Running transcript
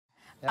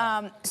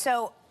Yeah.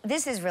 So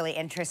this is really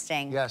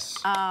interesting. Yes.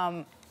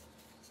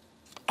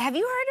 Have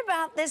you heard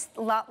about this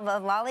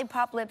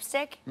Lollipop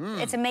lipstick?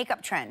 It's a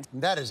makeup trend.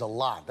 That is a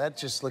lot. That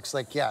just looks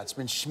like, yeah, it's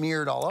been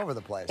smeared all over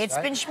the place. It's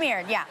been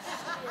smeared, yeah.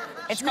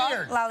 It's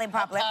smeared. called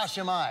Lollipop How posh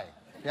am I?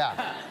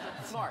 Yeah.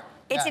 Smart.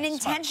 It's Yeah, an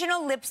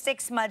intentional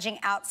lipstick smudging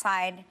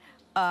outside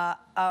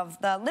of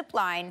the lip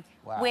line,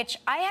 Wow. which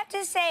I have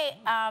to say,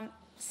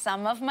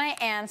 some of my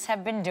aunts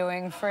have been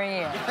doing for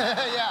years.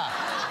 Yeah.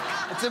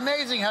 It's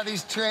amazing how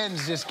these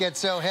trends just get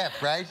so hip,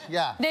 right?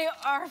 Yeah. They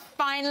are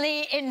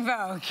finally in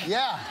vogue.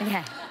 Yeah.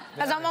 Yeah.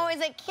 Because I'm always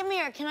like, come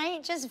here, can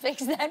I just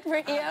fix that for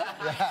you?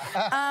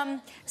 Yeah.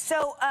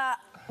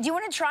 Do you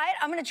want to try it?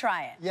 I'm going to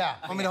try it. Yeah.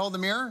 Want me to hold the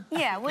mirror?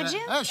 Yeah, would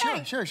you? Oh,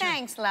 sure.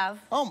 Thanks,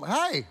 love. Oh,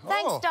 hi.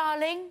 Thanks, Oh.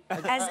 darling.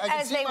 I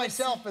can see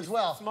myself as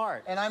well.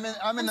 Smart. And I'm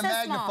in the so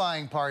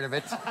magnifying part of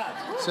it.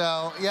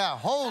 So, yeah,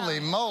 holy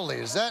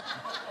moly.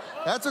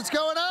 That's what's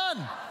going on?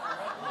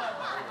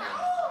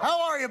 How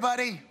are you,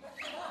 buddy?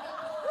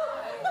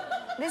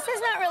 This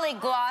is not really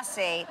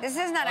glossy. This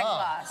is not a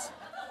gloss.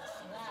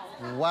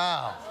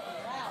 Wow.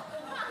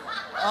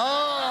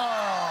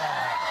 Oh.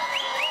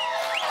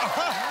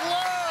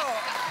 Whoa.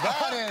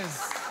 That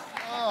is,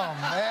 oh,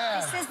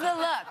 man. This is the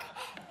look.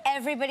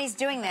 Everybody's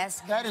doing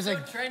this. That is a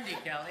Trendy,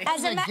 Kelly.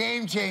 As a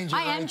game changer.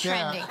 I am right there.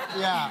 trendy.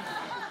 Yeah.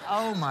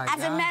 Oh, my God.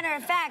 As a matter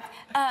of fact,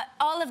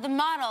 all of the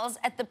models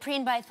at the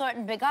Preen by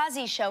Thornton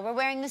Bigazzi show were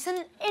wearing this in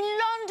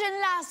London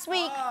last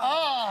week.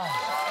 Oh.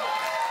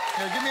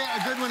 Here, give me a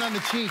good one on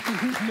the cheek,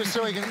 just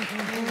so we can...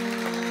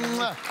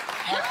 Yeah!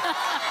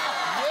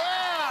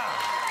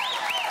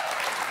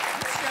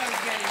 This show's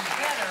getting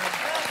better and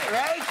better.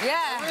 Right?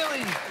 Yeah.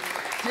 Really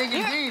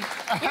digging deep.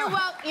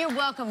 You're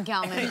welcome,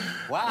 Calvin.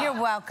 Wow. You're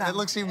welcome. It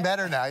looks even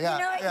better now, yeah.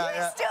 You know,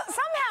 you're still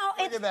somehow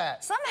Look at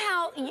that.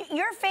 Somehow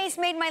your face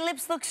made my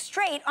lips look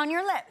straight on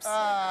your lips.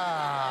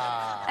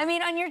 I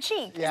mean, on your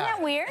cheek. Yeah. Isn't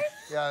that weird?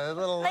 Yeah, a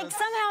little... Like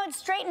somehow it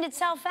straightened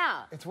itself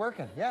out. It's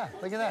working, yeah.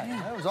 Look at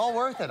that. It was all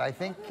worth it. I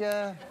think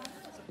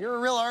you're a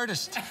real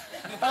artist.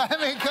 I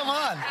mean, come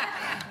on.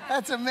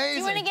 That's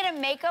amazing. Do you want to get a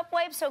makeup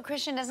wipe so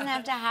Christian doesn't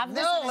have to have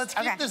this? No, let's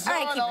keep this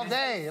on all it.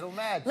 day. It'll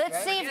match.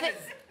 Let's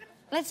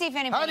right? see if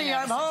anybody Honey,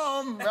 I'm notices.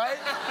 home, right?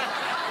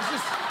 I was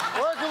just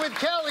working with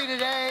Kelly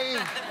today.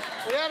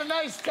 We had a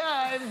nice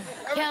time.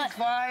 Everything's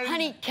fine.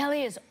 Honey,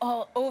 Kelly is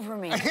all over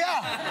me. Yeah.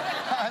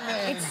 I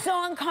mean... It's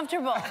so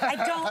uncomfortable.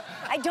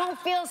 I don't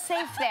feel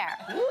safe there.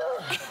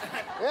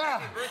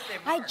 Yeah.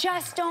 I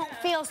just don't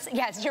feel...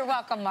 Yes, you're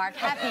welcome, Mark.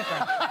 Happy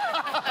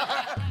birthday.